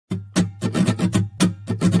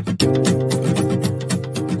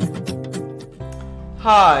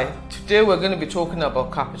Hi, today we're going to be talking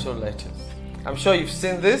about capital letters. I'm sure you've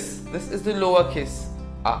seen this. This is the lowercase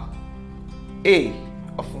a,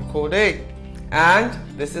 often called A. And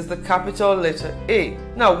this is the capital letter A.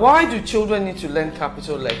 Now, why do children need to learn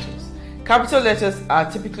capital letters? Capital letters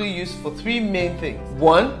are typically used for three main things.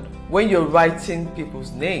 One, when you're writing people's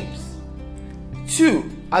names. Two,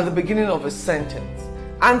 at the beginning of a sentence.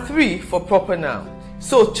 And three, for proper nouns.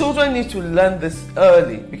 So children need to learn this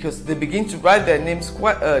early because they begin to write their names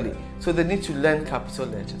quite early. So they need to learn capital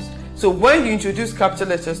letters. So when you introduce capital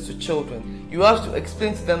letters to children, you have to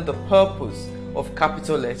explain to them the purpose of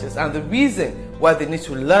capital letters and the reason why they need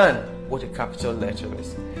to learn what a capital letter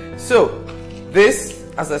is. So this,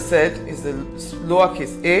 as I said, is the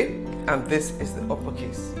lowercase a, and this is the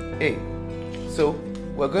uppercase A. So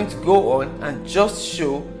we're going to go on and just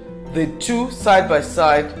show the two side by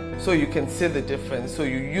side so you can see the difference, so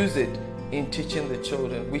you use it in teaching the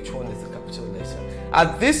children which one is the capital letter.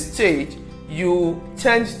 At this stage, you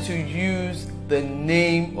tend to use the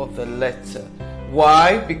name of the letter.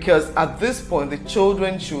 Why? Because at this point, the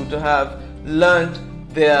children should have learned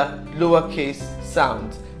their lowercase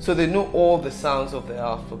sounds. So they know all the sounds of the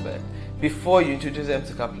alphabet before you introduce them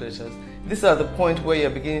to capital letters. These are the point where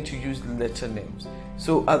you're beginning to use letter names.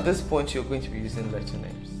 So at this point, you're going to be using letter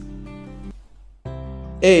names.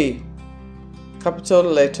 A, capital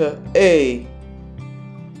letter A.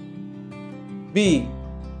 B,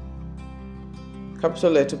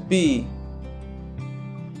 capital letter B.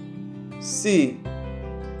 C,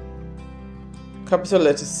 capital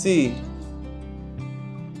letter C.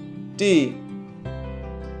 D,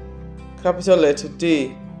 capital letter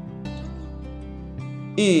D.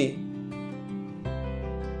 E,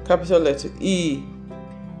 capital letter E.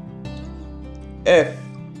 F,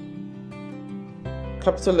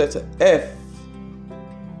 capital letter F.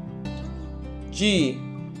 G,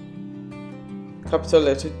 capital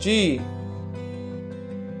letter G.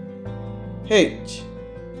 H,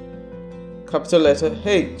 capital letter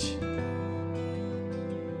H.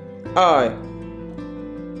 I,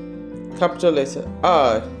 capital letter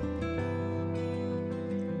I.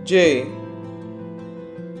 J,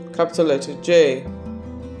 capital letter J.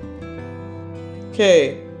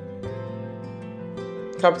 K,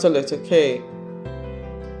 capital letter K.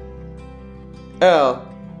 L,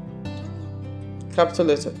 capital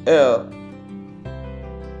letter L.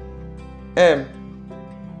 M,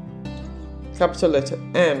 capital letter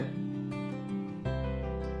M.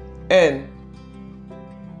 N,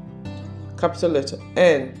 capital letter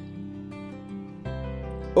N.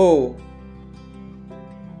 O,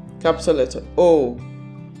 capital letter O.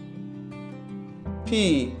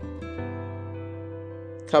 P,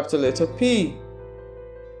 capital letter P.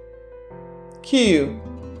 Q,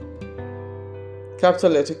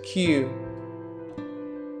 capital letter Q.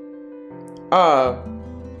 R,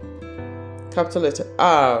 capital letter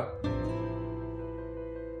R.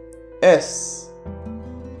 S,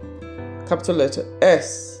 capital letter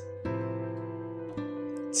S.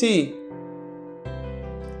 T,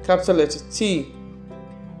 capital letter T.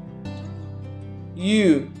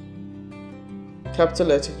 U, capital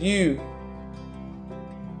letter U.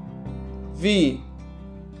 V,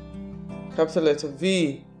 capital letter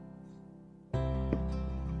V.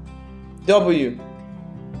 W,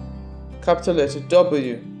 capital letter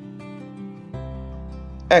W.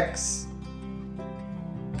 X,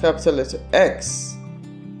 capital letter X.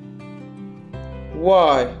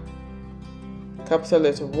 Y, capital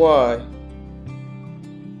letter Y.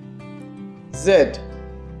 Z,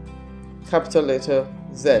 capital letter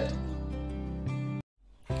Z.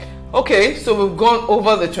 Okay, so we've gone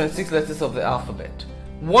over the 26 letters of the alphabet.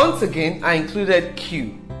 Once again, I included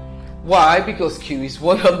Q. Why? Because Q is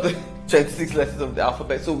one of the 26 letters of the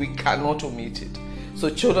alphabet, so we cannot omit it. So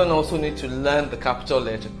children also need to learn the capital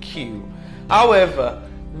letter Q. However,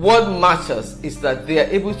 what matters is that they are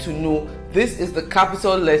able to know this is the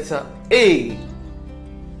capital letter A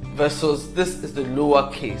versus this is the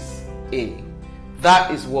lowercase a.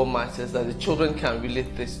 That is what matters, that the children can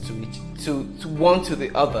relate this to one to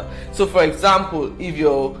the other. So for example, if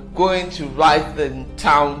you're going to write the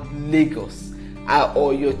town Lagos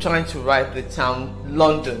or you're trying to write the town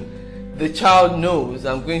London, the child knows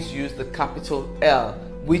I'm going to use the capital L,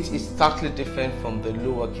 which is totally different from the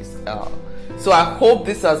lowercase l. So I hope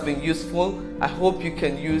this has been useful. I hope you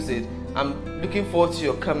can use it. I'm looking forward to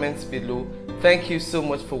your comments below. Thank you so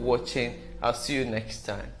much for watching. I'll see you next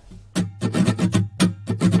time.